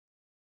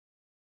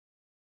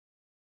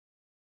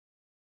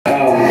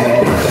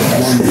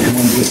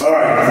All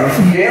right,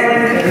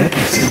 Cameron,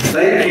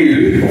 thank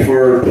you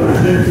for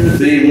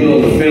being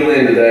willing to fill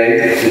in today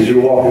as you're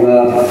walking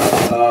up.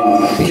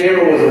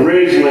 Cameron was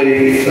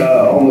originally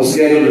on the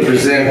schedule to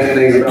present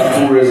things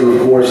about tourism,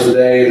 of course,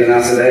 today. And then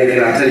I said, hey,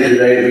 can I take your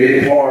day to be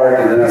at the park?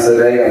 And then I said,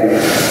 hey, I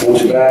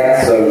want you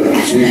back. So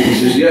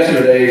just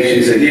yesterday,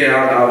 she said, yeah,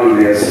 I'll do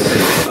this.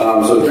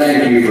 So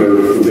thank you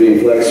for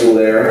being flexible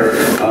there.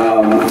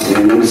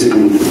 And let me see if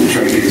we can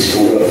try to get this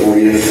pulled up for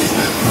you.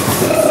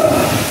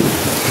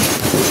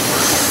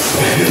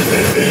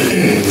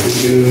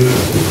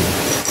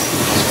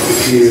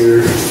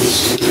 Here.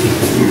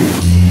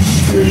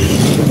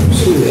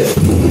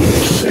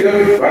 There you go.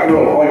 Rock and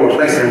roll. All yours.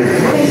 Thanks, Aaron.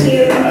 Thank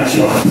you.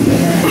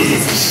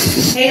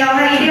 Hey, y'all.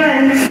 How you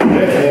doing?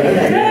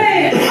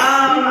 Good.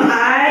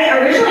 I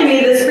originally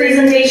made this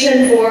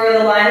presentation for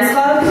the Lions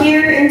Club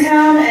here in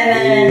town, and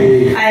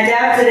then I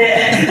adapted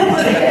it.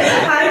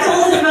 I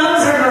told them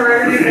about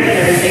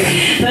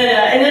everything. But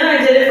and then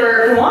I did it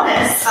for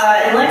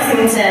Kiwanis in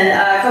Lexington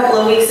a couple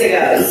of weeks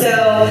ago.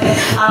 So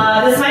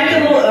this might be a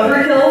little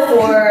overkill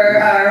for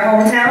our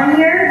hometown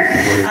here.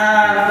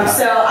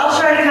 So I'll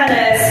try to kind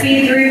of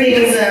speed through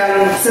things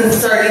since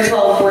starting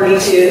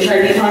 1242,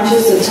 try to be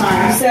conscious of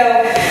time. So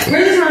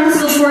we're the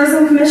Thomasville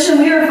Tourism Commission.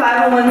 We are a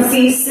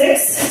 501c6,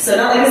 so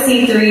not like a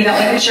C3, not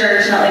like a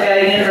church, not like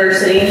a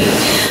university.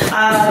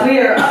 We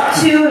are up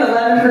to an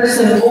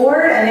 11-person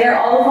board, and they are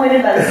all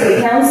appointed by the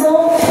City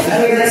Council.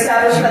 And we were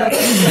established by the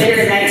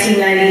legislature in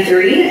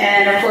 1993,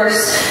 and of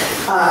course,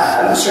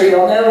 I'm sure you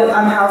all know,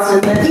 I'm housed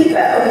in the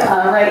depot,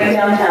 right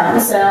downtown.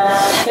 So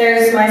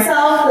there's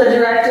myself, the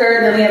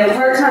director, then we have a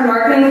part-time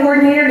marketing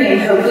coordinator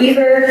named Hope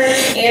Weaver,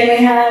 and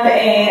we have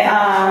a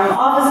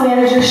office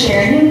manager,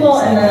 Sharon Hinkle,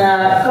 and then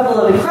a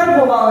couple of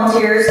incredible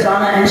volunteers,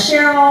 Donna and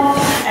Cheryl,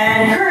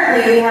 and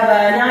currently we have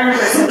a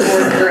 9-person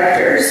board of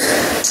directors.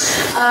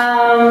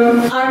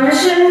 Our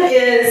mission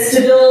is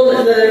to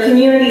build the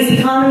community's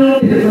economy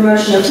through the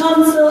promotion of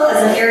Thomasville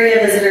as an area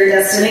visitor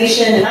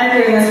destination, and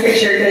I'm doing this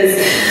picture because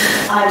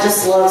I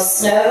just love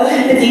snow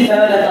at the depot,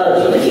 and I thought it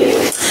was really cute.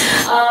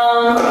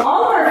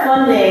 All of our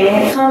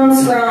funding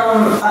comes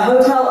from a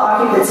hotel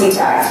occupancy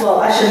tax. Well,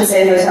 I shouldn't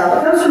say hotel.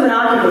 It comes from an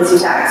occupancy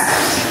tax.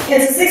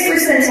 It's a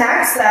 6%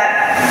 tax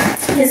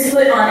that is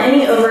put on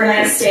any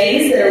overnight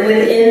stays that are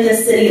within the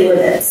city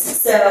limits.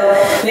 So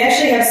we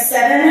actually have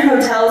 7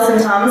 hotels in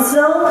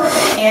Thomasville,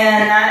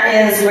 and that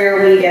is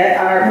where we get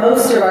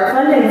most of our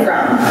funding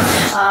from.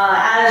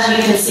 As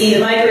you can see, the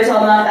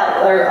Microtel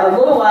a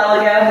little while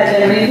ago had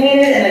been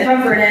repainted, and the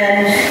Comfort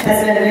Inn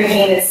has been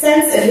repainted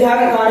since. If you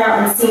haven't gone out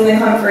and seen the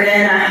Comfort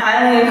Inn, I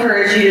highly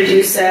encourage you to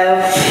do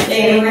so.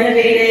 They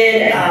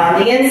renovated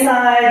the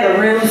inside. The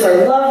rooms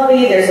are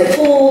lovely. There's a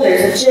pool.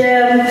 There's a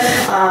gym.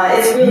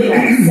 It's really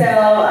nice. So,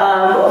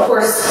 of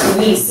course,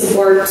 we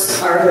support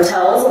our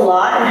hotels a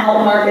lot and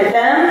help market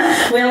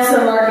them. We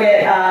also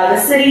market the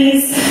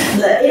cities,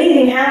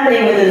 anything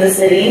happening within the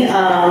city.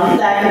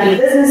 That could be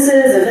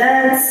businesses,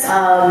 events,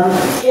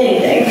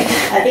 anything.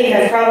 I think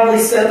I've probably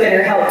spoken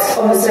or helped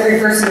almost every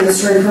person in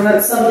this room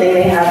promote something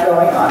they have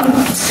going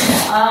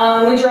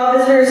on. We draw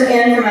visitors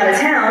in from out of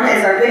town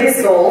is our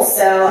biggest goal,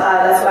 so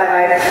that's why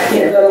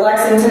I go to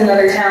Lexington and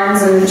other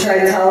towns and try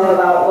to tell them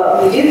about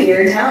what we do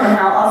here in town and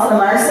how awesome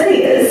our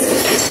city is.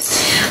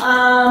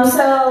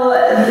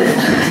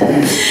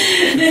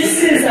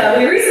 This is,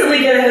 we recently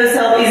did a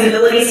hotel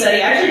feasibility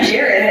study. Actually,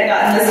 Jared had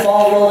gotten this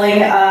ball rolling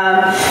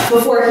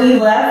before he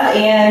left,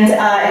 and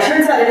it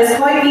turns out it is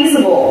quite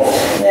feasible.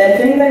 If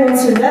anybody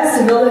wants to invest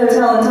and build a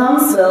hotel in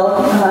Thomasville,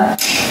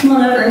 come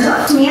on over and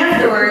talk to me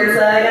afterwards.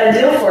 I got a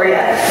deal for you.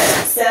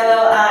 So,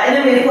 and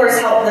then we, of course,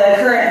 help the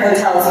current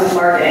hotels with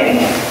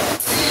marketing.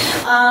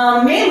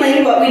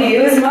 Mainly what we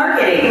do is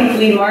marketing.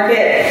 We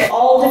market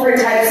all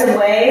different types of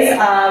ways.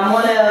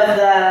 One of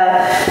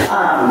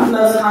the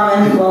most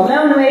common,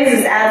 well-known ways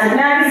is ads in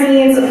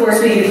magazines. Of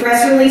course, we do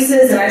press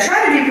releases, and I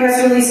try to do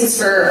press releases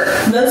for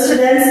most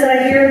events that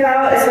I hear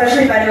about,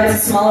 especially if I know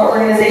it's a smaller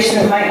organization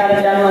that might not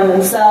have done one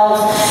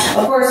themselves.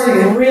 Of course,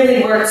 we've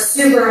really worked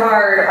super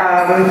hard.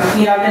 I've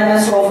been in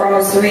this role for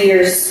almost 3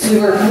 years. We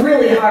worked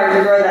really hard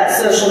to grow that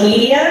social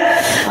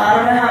media. I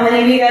don't know how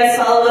many of you guys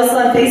follow us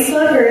on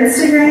Facebook or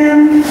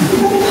Instagram.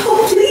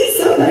 Oh, please,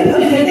 somebody.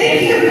 Okay,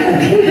 thank you.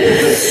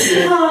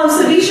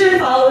 So be sure to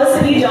follow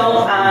us if you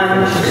don't.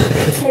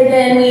 And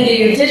then we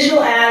do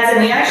digital ads,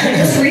 and we actually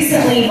just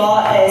recently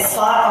bought a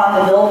spot on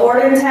the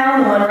billboard in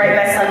town, the one right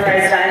by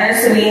Sunrise Diner.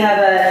 So we have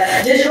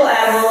a digital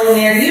ad rolling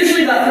there.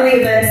 Usually about 3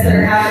 events that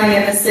are happening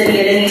in the city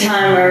at any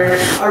time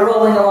are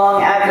rolling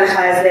along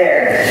advertised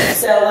there.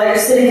 So while you're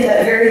sitting at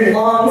that very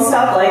long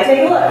stoplight,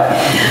 take a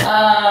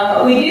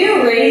look. We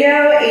do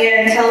radio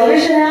and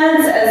television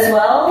ads as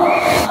well.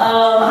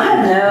 I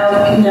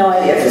have no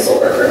idea if this will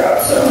work or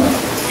not,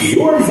 so.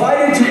 You're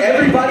invited to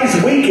everybody's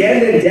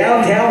weekend in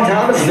downtown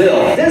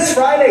Thomasville. This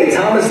Friday,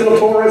 Thomasville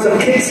Tourism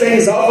kicks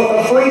things off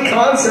with a free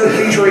concert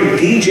featuring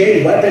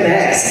DJ Weapon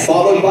X,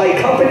 followed by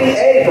Company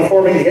A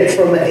performing hits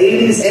from the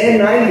 80s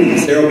and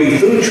 90s. There will be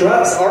food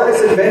trucks,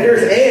 artists and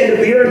vendors, and a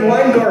beer and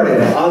wine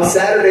garden. On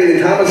Saturday, the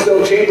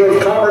Thomasville Chamber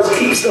of Commerce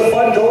keeps the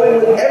fun going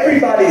with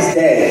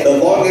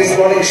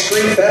running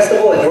street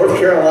festival in North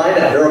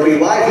Carolina. There will be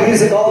live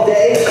music all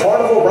day,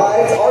 carnival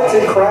rides, arts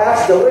and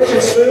crafts,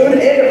 delicious food,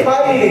 and a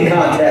pie eating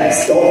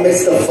contest. Don't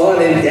miss the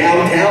fun in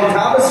downtown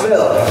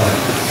Thomasville.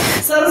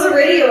 So that was a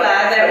radio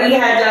ad that we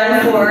had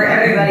done for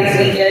everybody's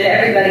weekend,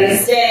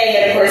 everybody's day,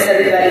 and of course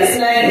everybody's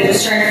night. We're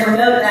just trying to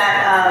promote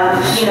that,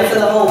 for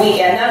the whole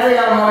weekend. Not really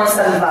on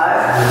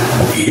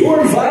 107.5.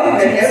 You're invited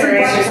to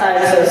everybody.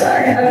 I'm so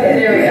sorry. Okay,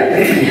 there we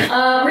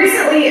go.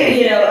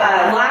 Recently,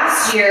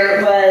 last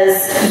year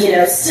was,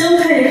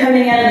 still kind of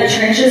coming out of the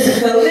trenches of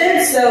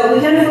COVID, so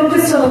we kind of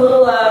focused on a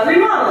little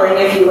remodeling,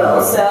 if you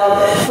will. So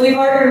we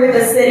partnered with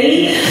the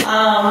city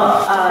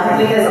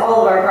because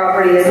all of our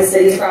property is the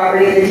city's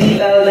property, the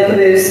depot, the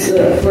caboose,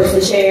 of course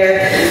the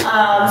chair.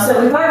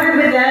 So we partnered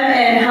with them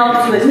and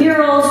helped with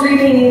murals,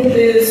 repainting the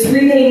caboose,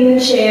 repainting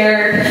the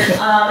chair,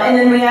 and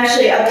then we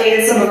actually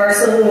updated some of our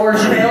Civil War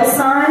trail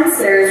signs.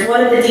 There's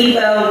one at the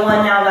depot,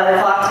 one now by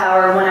the clock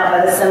tower, one out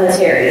by the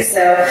cemetery.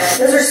 So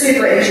those are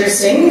super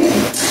interesting.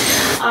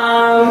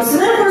 So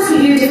then, of course, we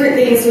do different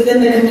things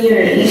within the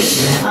community.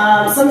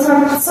 Some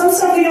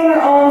stuff we do on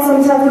our own,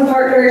 some stuff we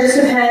partner, it just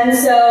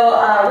depends. So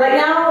right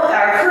now,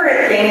 our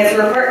current thing is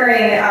we're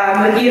partnering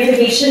with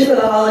beautification for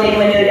the holiday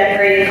window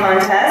decorating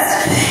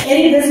contest.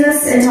 Any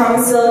business in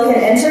Thomasville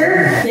can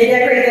enter. They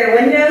decorate their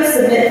windows,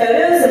 submit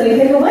photos, and we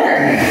pick a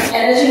winner. And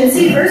as you can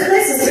see, first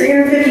place is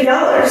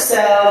 $350.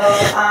 So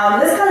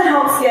this kind of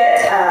helps get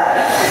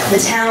the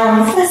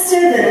town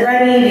festive and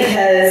ready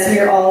because we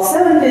are all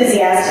so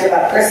enthusiastic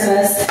about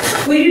Christmas.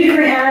 We do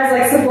different ads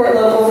like support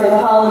local for the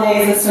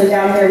holidays. This one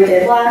down here we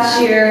did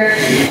last year.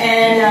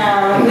 And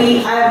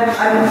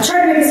I'm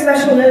trying to make a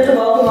special note to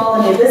welcome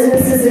all the new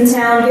businesses in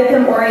town, get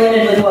them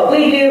oriented with what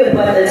we do and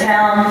what the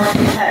town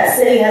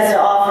city has to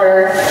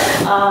offer.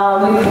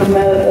 We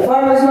promote the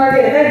farmers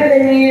market, event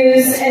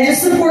venues, and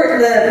just support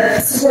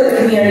the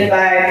community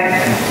by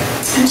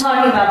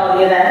talking about all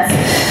the events.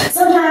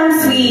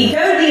 Sometimes we go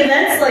to the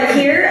events like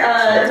here.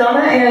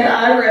 Donna and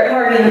I were at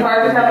Party in the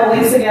Park a couple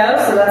weeks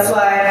ago, so that's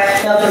why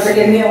you'll have to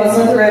forgive me, I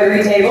wasn't at the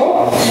Rotary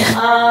table.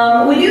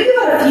 We do give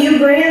out a few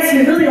grants.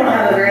 We really don't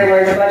have a very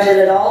large budget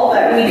at all,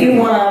 but we do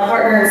want to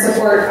partner and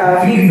support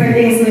a few different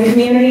things in the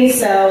community.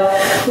 So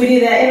we do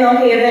that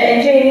MLK event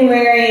in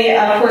January.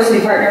 Of course, we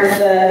partner with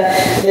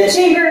the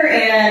Chamber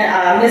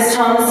and Miss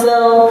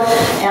Thomasville.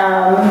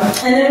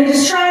 And then we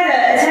just try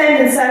to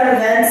attend and set up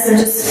events and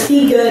just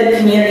be good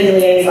community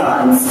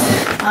liaisons.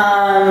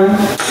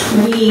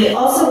 We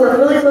also work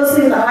really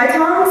closely with the High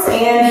Toms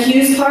and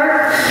Hughes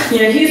Park.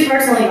 Hughes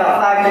Park's only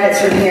about 5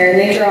 minutes from here, and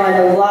they draw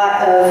in a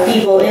lot of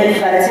people in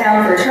from out of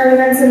town for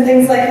tournaments and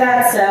things like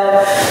that.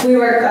 So we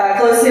work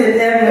closely with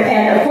them,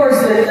 and of course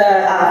with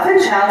the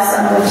Finch House.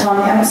 I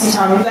don't see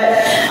Tommy, but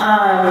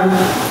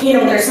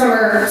their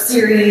summer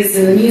series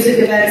and the music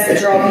events that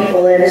draw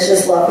people in. It's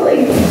just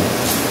lovely.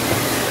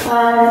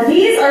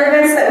 These are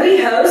events that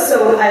we host,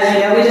 so as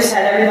you know, we just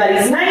had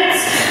Everybody's Night,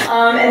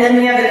 and then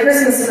we have the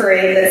Christmas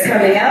Parade that's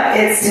coming up.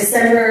 It's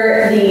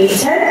December the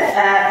 10th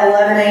at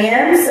 11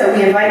 a.m., so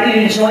we invite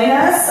you to join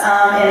us,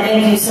 and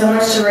thank you so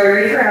much to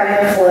Rotary for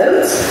having a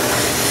float.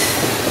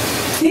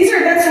 These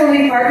are events where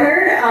we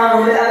partnered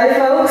with other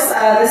folks.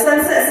 The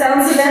Sunset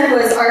Sounds event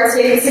was Arts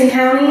Davidson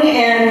County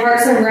and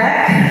Parks and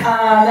Rec.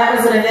 That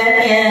was an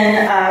event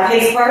in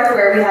Pace Park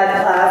where we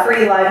had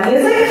free live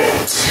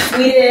music.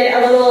 We did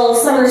a little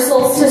summer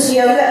solstice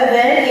yoga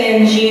event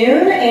in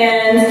June,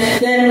 and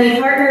then we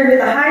partnered with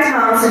the High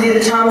Toms to do the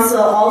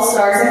Thomasville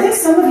All-Stars. I think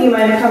some of you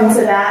might have come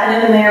to that. I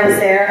know the mayor was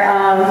there.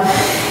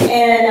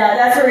 And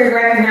that's where we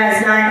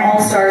recognized 9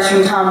 All-Stars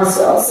from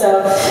Thomasville.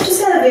 So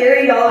just kind of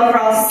varied all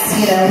across,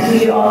 we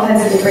do all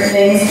kinds of different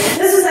things.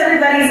 This was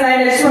Everybody's Night.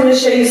 I just wanted to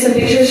show you some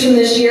pictures from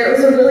this year. It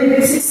was a really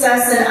big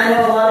success, and I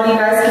know a lot of you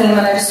guys came,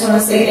 and I just want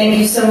to say thank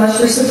you so much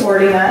for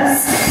supporting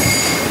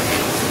us.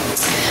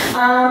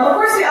 Of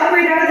course, we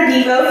operate out of the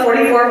depot,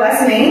 44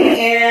 West Main,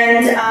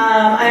 and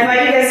I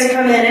invite you guys to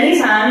come in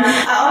anytime.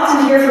 I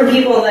often hear from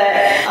people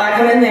that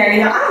come in there,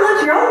 I've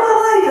lived here all my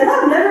life, and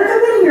I've never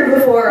come in here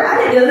before. I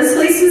didn't know this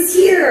place was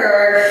here,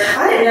 or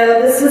I didn't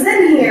know this was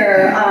in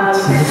here.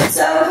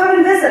 So come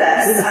and visit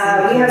us.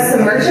 We have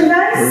some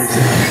merchandise.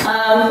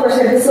 Of course,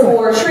 we have the Civil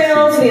War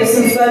trails. We have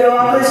some photo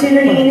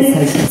opportunities.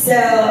 So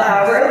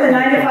we're open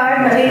 9 to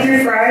 5, Monday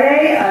through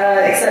Friday,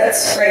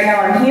 except right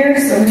now I'm here,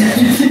 so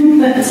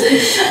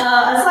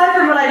aside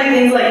from when I do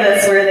things like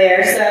this, we're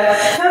there. So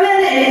come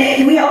in,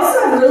 and we also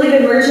have really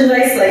good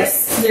merchandise. Like,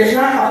 there's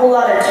not a whole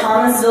lot of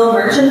Thomasville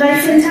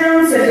merchandise in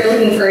town, so if you're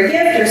looking for a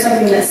gift or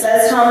something that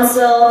says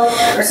Thomasville,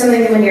 or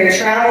something when you're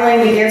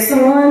traveling to give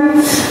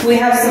someone, we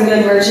have some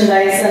good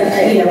merchandise,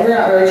 and we're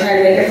not really trying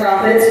to make a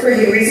profit. It's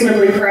pretty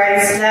reasonably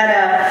priced.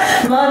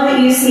 That mug that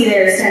you see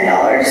there is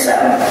 $10, so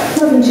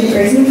nothing too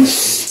crazy.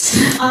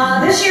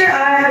 This year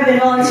I have been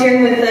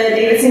volunteering with the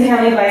Davidson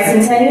County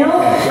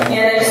Bicentennial,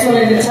 and I just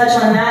wanted to touch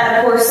on that.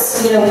 Of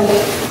course,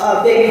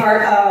 a big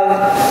part of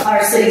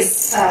our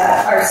city's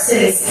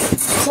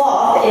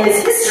cloth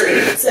is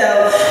history.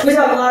 So we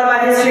talk a lot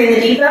about history in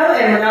the depot,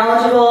 and we're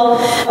knowledgeable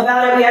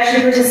about it. We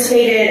actually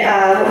participated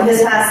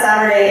this past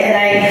Saturday, and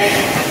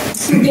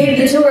I gave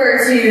the tour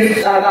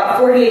to about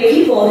 48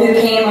 people who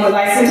came on the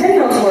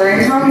bicentennial tour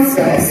in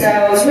Thomasville.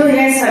 So it was really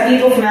nice to have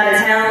people from out of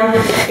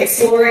town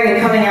exploring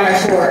and coming on a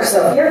tour.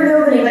 So if you ever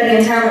know of anybody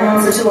in town that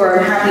wants a tour,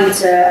 I'm happy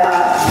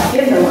to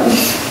give them one.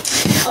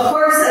 Of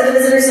course, at the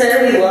Visitor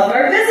Center, we love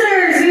our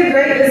visitors. We have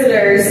great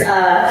visitors.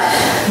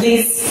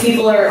 These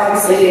people are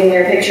obviously getting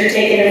their picture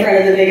taken in front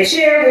of the big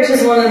chair, which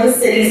is one of the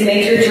city's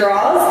major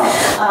draws.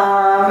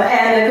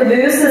 And the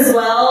caboose as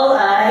well.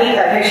 I hate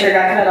that picture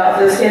got cut off.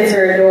 Those kids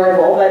are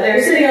adorable. But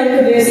they're sitting on the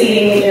caboose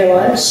eating their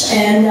lunch.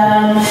 And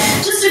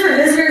just different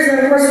visitors. And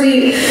of course,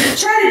 we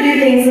try to do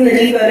things in the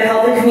depot to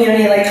help the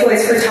community, like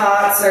Toys for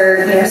Tots,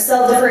 or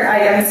sell different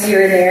items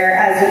here and there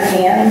as we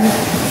can.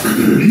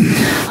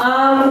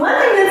 One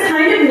thing that's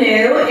kind of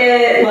new,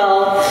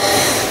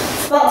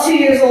 about 2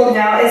 years old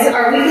now, is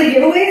our weekly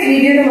giveaways.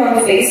 We do them on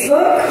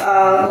Facebook,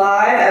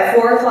 live at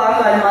 4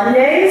 o'clock on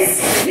Mondays.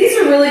 These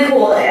are really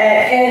cool,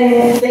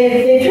 and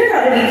they turned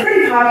out to be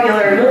pretty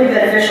popular and really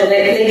beneficial.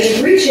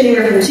 They reach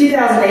anywhere from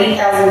 2,000 to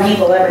 8,000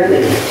 people every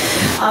week.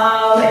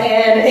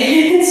 And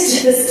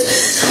it's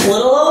just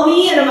little old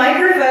me and a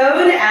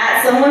microphone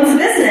at someone's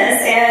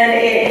business, and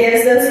it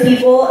gives those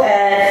people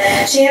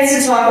a chance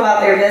to talk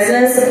about their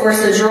business. Of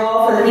course, the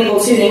draw for the people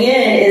tuning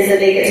in is that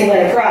they get to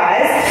win a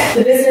prize.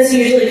 The business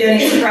usually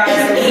donates a prize,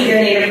 and we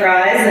donate a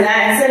prize, and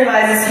that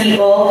incentivizes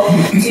people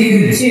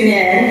to tune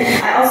in.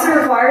 I also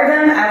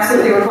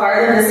absolutely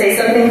require them to say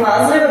something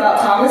positive about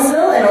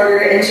Thomasville in order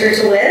to enter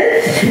to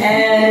win.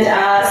 And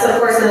so, of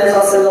course, then there's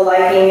also the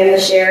liking and the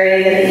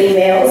sharing and the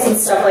emails and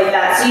stuff like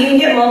that. So you can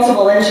get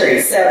multiple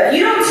entries. So if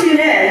you don't tune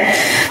in,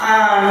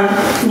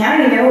 now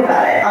you know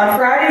about it. On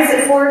Fridays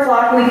at 4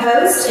 o'clock we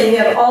post, and you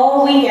have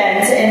all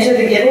weekend to enter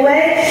the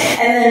giveaway.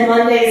 And then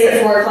Mondays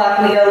at 4 o'clock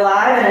we go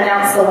live and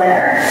announce the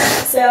winner.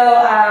 So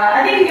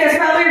I think you guys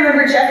probably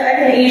remember Jeff Beck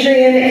and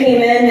Adrian that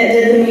came in that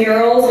did the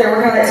murals. They're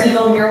working on that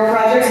Tville mural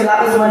project. So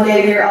that was one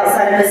day we were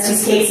outside of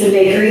Misty's Cakes and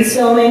Bakeries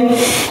filming.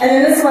 And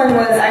then this one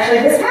was actually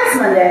this past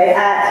Monday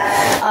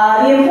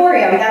at the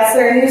Emporium. That's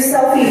their new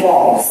selfie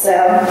wall. So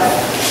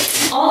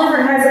all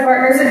different kinds of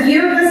partners. If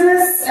your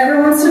business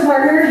ever wants to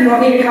partner, if you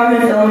want me to come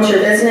and film your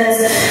business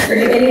or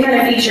do any kind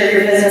of feature of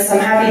your business, I'm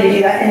happy to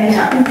do that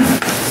anytime,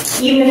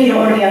 even if you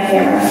don't want to be on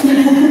camera.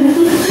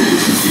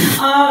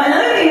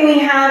 Another thing we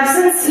have,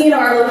 since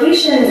our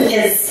location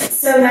is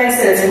so nice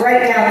that it's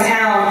right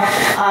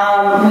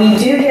downtown, we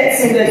do get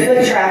some good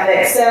foot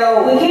traffic.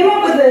 So we came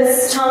up with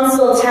this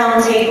Thomasville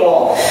Town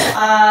Table.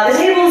 The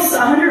table's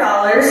 $100,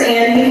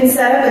 and you can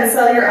set up and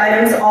sell your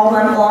items all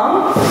month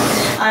long.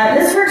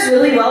 This works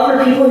really well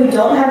for people who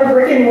don't have a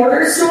brick and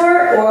mortar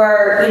store,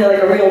 or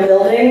like a real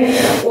building,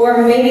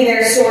 or maybe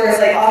their store is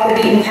like off the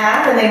beaten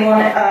path and they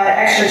want an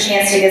extra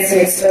chance to get some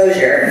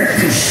exposure.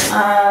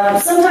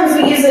 Sometimes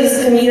we use it as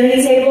a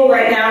community table.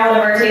 Right now, one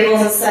of our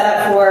tables is set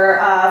up for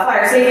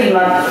Fire Safety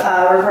Month.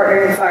 We're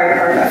partnering with the fire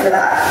department for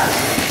that.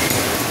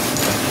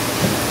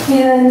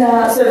 And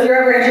so if you're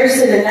ever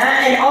interested in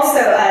that, and also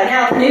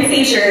now the new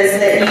feature is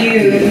that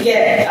you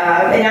get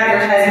an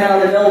advertisement on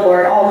the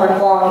billboard all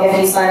month long if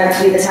you sign up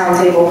to be the Town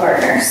Table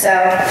partner. So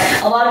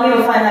a lot of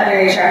people find that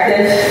very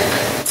attractive.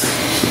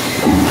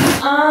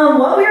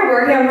 What we are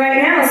working on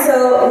right now,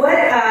 so what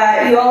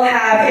you all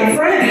have in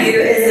front of you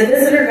is the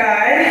visitor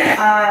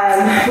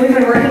guide. We've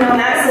been working on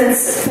that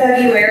since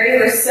February.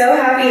 We're so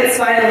happy it's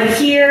finally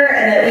here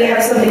and that we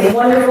have something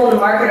wonderful to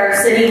market our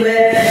city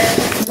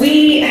with.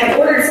 We have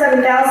ordered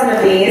 7,000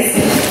 of these.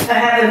 I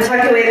have them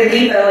tucked away at the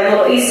depot like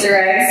little Easter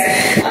eggs.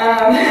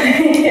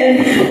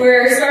 And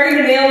we're starting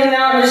to mail them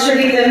out and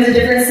distribute them to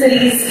different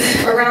cities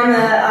around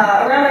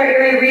our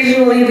area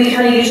regionally. We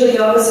kind of usually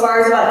go as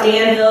far as about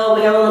Danville.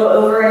 We go a little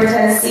over into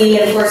Tennessee,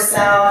 and of course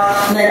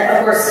south, and then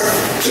of course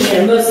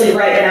mostly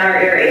right in our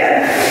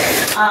area.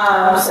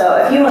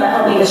 So if you want to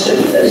help me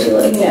distribute those, you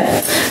let me know.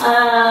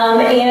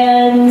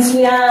 And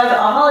we have a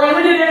holiday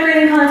window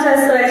decorating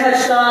contest that I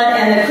touched on,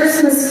 and the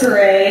Christmas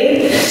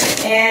parade.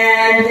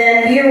 And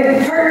then we are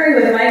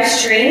partnering with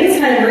Mike's Trains,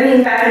 kind of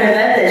bringing back an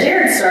event that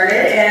Jared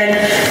started, and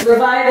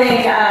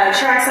reviving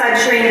Trackside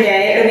Train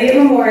Day. It'll be at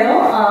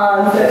Memorial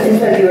in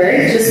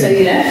February, just so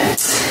you know.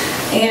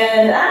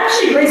 And that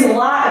actually brings a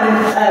lot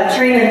of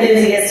train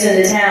enthusiasts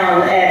into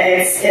town.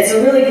 It's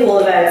a really cool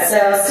event,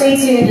 so stay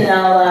tuned, and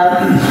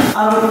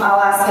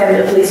I'll ask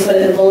Kevin to please put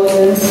it in the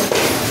bulletin.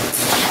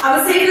 I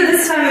would say for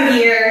this time of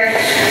year,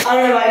 I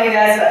don't know about you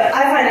guys, but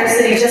I find our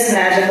city just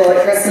magical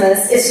at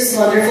Christmas. It's just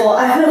wonderful.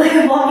 I feel like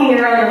I'm walking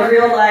around a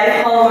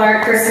real-life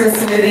Hallmark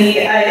Christmas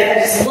movie. I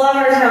just love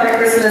our town at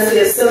Christmas. We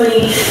have so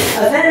many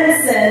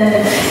events,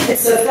 and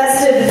it's so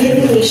festive. The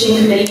beautification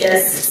committee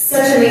does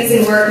such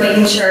amazing work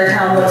making sure our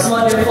town looks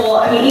wonderful.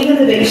 I mean, even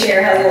the big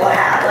chair has a little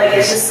hat. Like,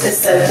 it's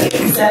so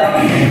cute. So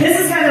this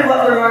is kind of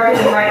what we're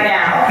marketing right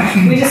now.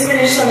 We just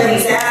finished some of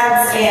these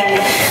ads,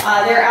 and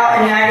they're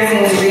out in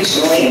magazines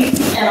regionally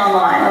and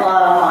online, a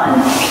lot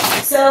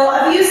online. So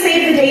a few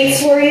save the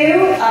dates for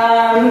you.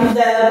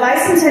 The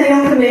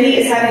Bicentennial Committee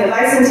is having a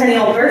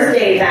Bicentennial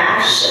Birthday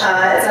Bash.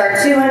 It's our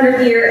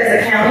 200th year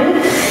as a county,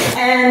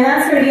 and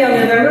that's going to be on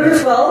November the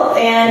 12th,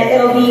 and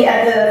it'll be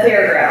at the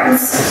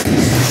fairgrounds.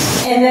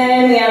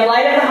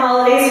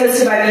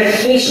 by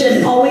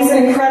Beautification. Always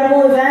an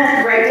incredible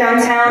event right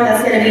downtown.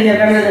 That's going to be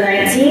November the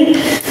 19th.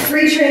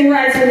 Free train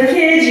rides for the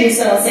kids. You can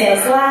sit on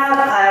Santa's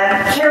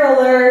lap.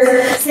 Carolers.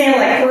 Santa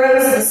like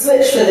throws the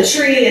switch for the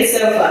tree. It's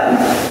so fun.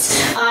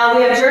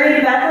 We have Journey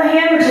to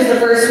Bethlehem, which is the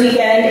first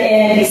weekend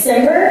in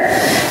December.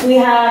 We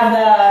have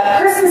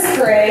the Christmas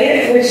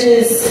Parade, which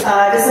is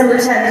December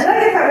 10th. Did I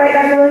get that right,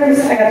 Dr. Williams?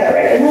 I got that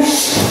right, didn't I?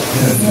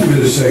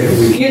 You're the second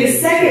weekend. You're the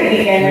second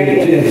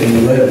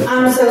weekend.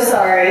 I'm so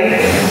sorry.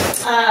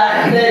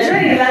 The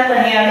Journey to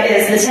Bethlehem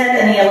is the 10th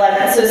and the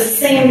 11th, so it's the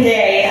same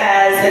day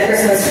as the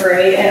Christmas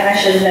Parade, and I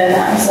should have known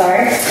that. I'm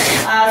sorry.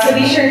 So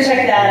be sure to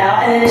check that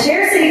out. And then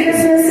Share City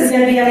Christmas is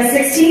going to be on the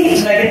 16th.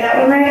 Did I get that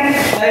one right?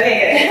 Okay,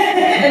 good.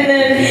 And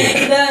then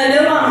the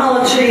Novant Hall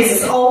of Trees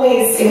is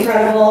always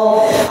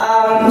incredible.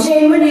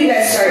 Jane, when do you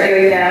guys start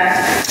doing that?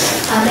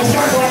 They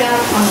start going up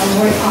on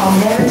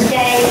Veterans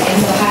Day, and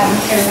they'll have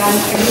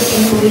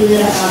everything will be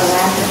lit up on the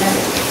last of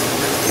November.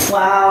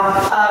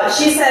 Wow.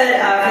 She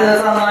said, for those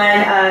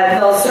online,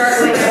 they'll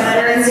start with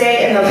Veterans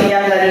Day, and they'll be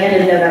done by the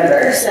end of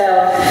November.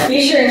 So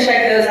be sure and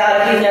check those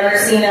out if you've never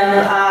seen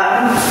them.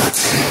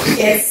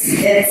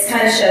 It's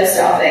kind of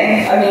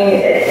show-stopping. I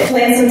mean,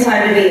 plan some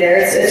time to be there.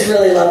 It's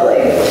really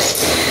lovely.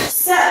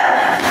 So,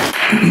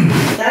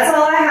 that's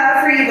all I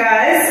have for you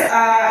guys.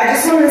 I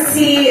just want to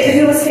see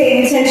who was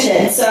paying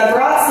attention. So I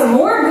brought some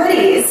more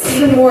goodies,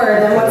 even more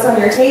than what's on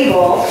your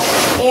table.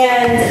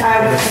 And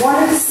I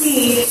wanted to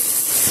see,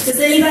 does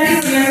anybody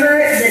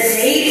remember the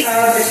date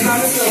of the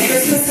Thomasville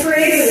Christmas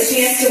Parade for the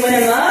chance to win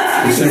a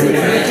mug? December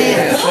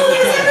 10th. Oh,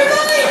 yes,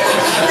 everybody!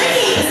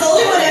 It's the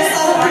only one I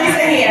saw raise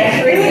their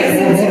hand.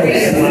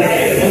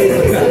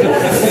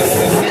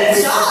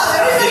 Good job!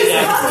 Everybody's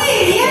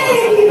coming!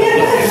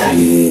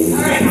 Yay!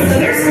 Alright, so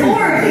there's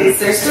more of these.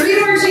 There's 3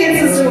 more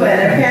chances to win,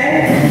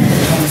 okay?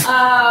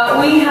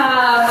 We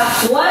have,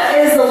 what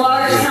is the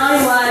large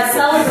countywide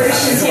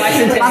celebration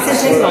taking place?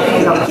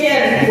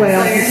 Kim, well,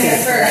 your hand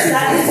first.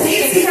 That is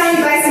Davidson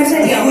County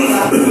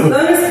Bicentennial.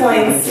 Bonus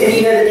points if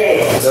you know the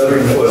date.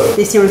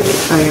 December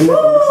 12th. Woo!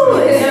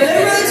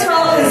 November the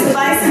 12th is the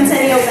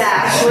Bicentennial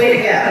Bash. Way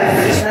to go.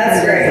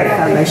 That's great.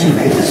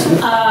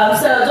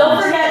 So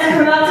don't forget to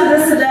come out to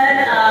this event.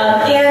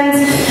 And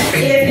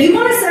if you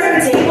want to set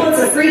up a table, it's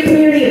a free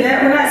community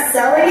event. We're not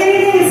selling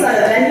anything. It's not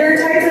a vendor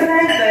type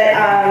event.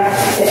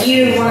 But if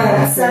you want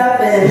to set up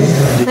and...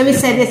 Let me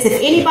say this, if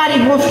anybody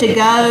wants to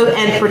go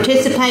and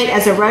participate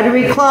as a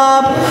Rotary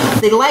Club,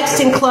 the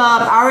Lexington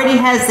Club already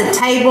has the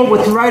table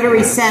with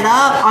Rotary set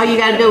up. All you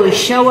got to do is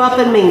show up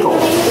and mingle.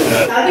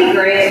 That'd be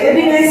great. It'd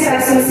be nice to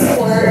have some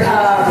support.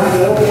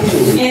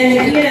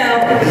 And, you know,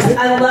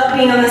 I love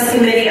being on this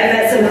committee. I've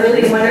met some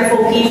really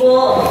wonderful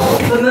people,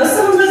 but most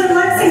of them live in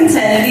Lexington.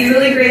 It'd be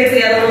really great if we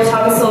had a little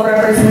Thomasville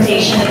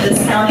representation at this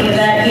county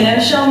event. You know,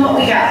 show them what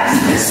we got.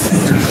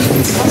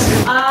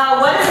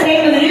 What is the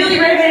name of the newly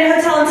renovated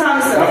hotel in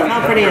Thomasville?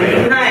 Comfort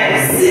Inn.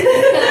 Nice.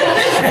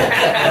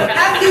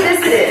 Have you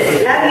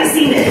visited? Have you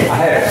seen it? I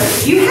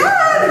have. You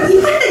have?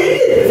 You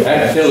did. I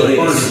have to tell the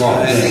first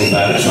long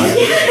about it.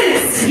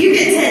 Yes. You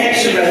get 10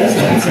 extra bonus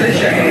points for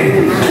sure.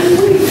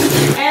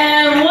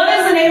 And what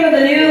is the name of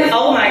the new...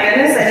 Oh my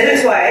goodness, I did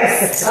it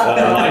twice. You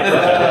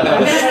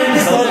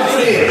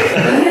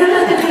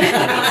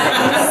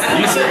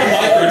said the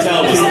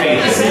microtel was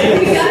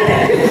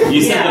painted.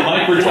 You said the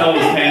microtel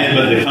was painted,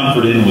 but the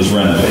Comfort Inn was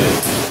renovated.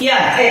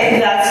 Yeah,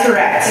 that's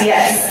correct,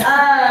 yes.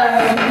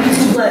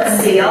 Let's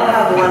see, I'll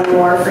have one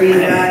more for you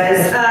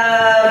guys.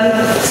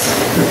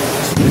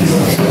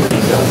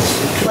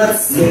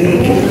 Let's see.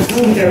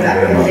 Let me go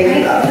back and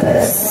think about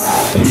this.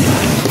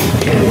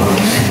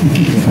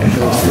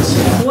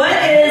 What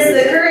is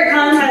the current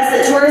contest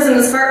that tourism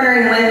is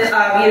partnering with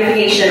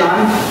Beautification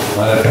on?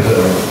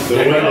 The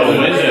window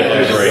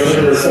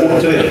decoration.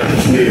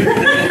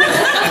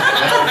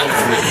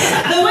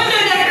 The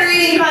window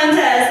decorating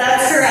contest,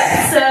 that's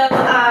correct. So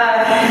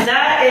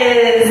that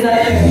is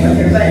nothing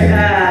but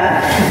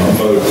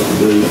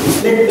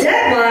the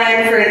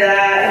deadline for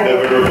that.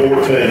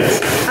 November 14th.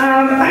 I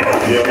don't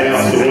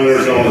The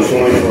winners on the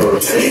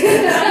 21st.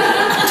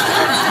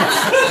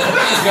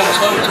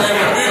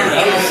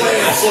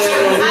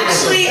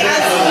 Actually,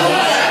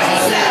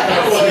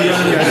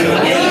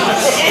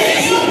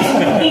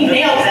 he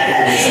nailed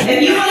it. If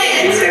you want to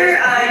enter,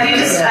 you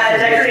just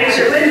decorate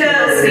your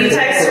windows, you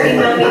text or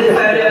email me the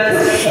photos,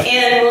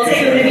 and we'll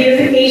take them to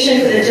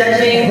beautification for the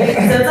judging.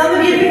 So it's on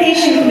the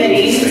beautification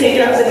committee. You can take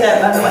it up with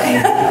them, by the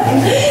way.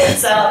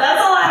 So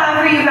that's all I have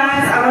for you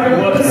guys. I'm going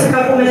to look just a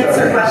couple minutes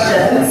for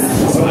questions.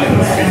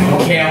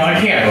 Cam, I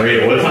can't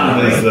read it. What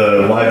time is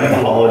the live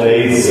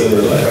holidays?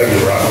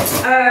 Let's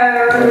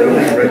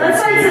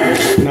start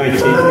at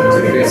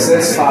 19. It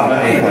says 5 to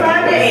 8.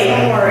 5 to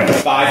 8.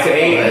 5 to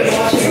 8?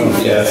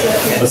 Yes.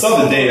 I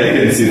saw the date, I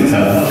couldn't see the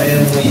time.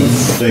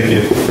 Thank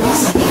you.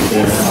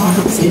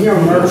 In your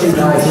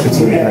merchandise,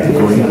 Picture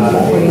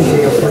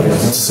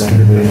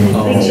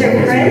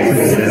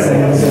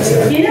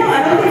friends? You know, I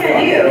don't think I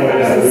do.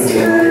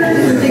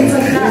 Things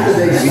like that.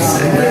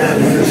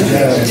 I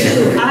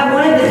have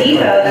one at the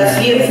depot that's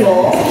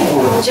beautiful.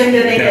 Jim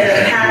donated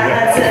a hat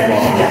that's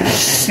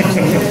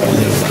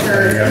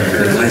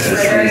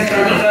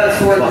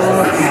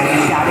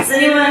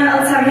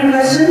have any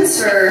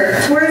questions for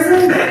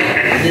tourism?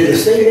 Did the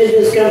steam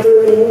engines come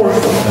through anymore?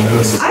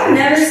 I've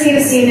never seen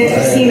a steam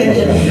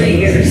engine in 3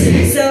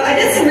 years. So I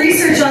did some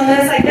research on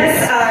this. I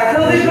guess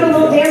COVID put a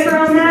little damper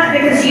on that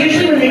because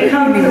usually when they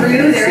come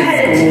through, they're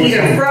headed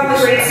either from the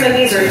Great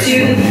Smokies or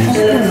to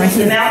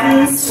the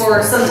mountains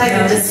for some type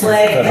of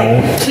display,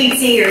 like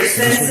Tweety or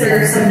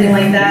Spencer or something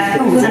like that.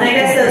 And I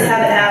guess those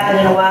haven't happened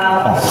in a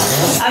while.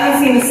 I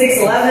haven't seen the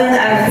 611. I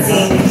haven't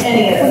seen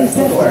any of those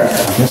before.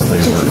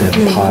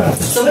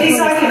 So what he's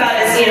talking about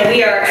is,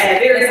 we are a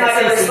very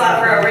popular spot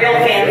for our rail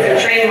fans and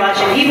train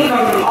watching. People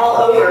come from all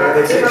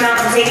over to come out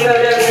and take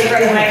photos in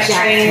front of the next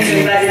trains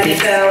and by the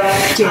depot.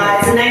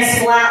 It's a nice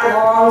flat,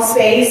 long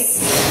space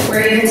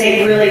where you can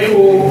take really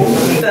cool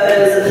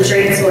photos of the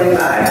trains going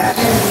by.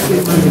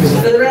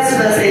 For the rest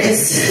of us, they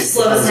just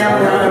slow us down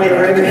and run away the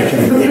road.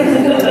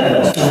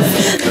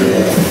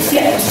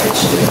 Yeah.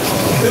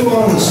 Who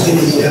owns the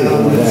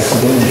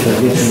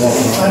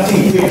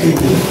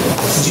R7690-6084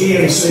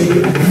 GMC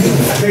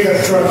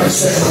pickup truck that's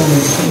sitting on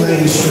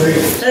Main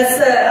Street? That's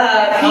the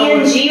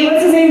PNG,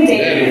 what's his name?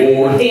 Danny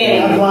Ward. Danny.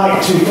 I'd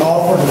like to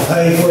offer to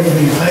pay for it to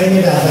be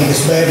painted. I think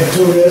it's bad for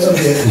tourism.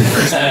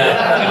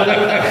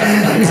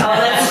 Oh,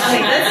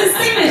 that's his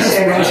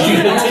signature.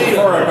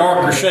 For a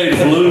darker shade of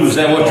blue, is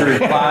that what you're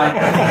implying? I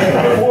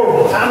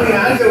mean,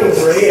 I'd go with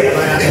red,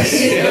 man.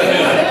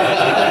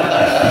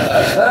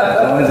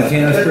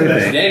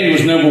 Danny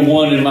was number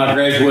 1 in my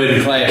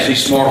graduating class.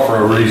 He's smart for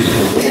a reason.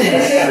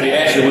 But he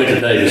actually went to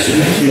Davis.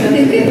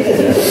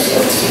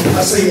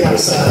 I'll see you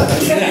outside.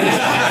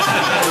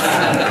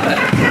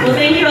 Well,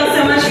 thank you all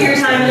so much for your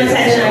time and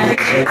attention. I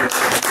appreciate it.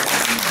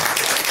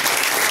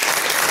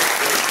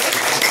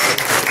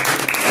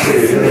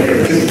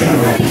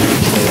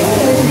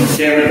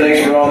 Cameron,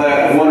 thanks for all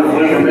that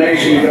wonderful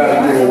information. You guys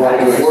are doing a lot of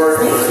good work.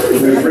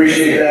 We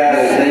appreciate that,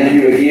 and thank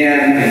you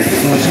again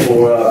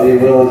for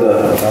being willing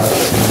to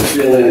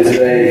fill in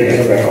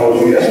today. I called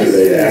you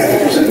yesterday to ask.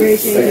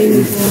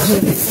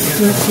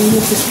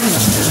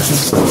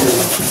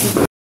 Thank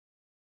you.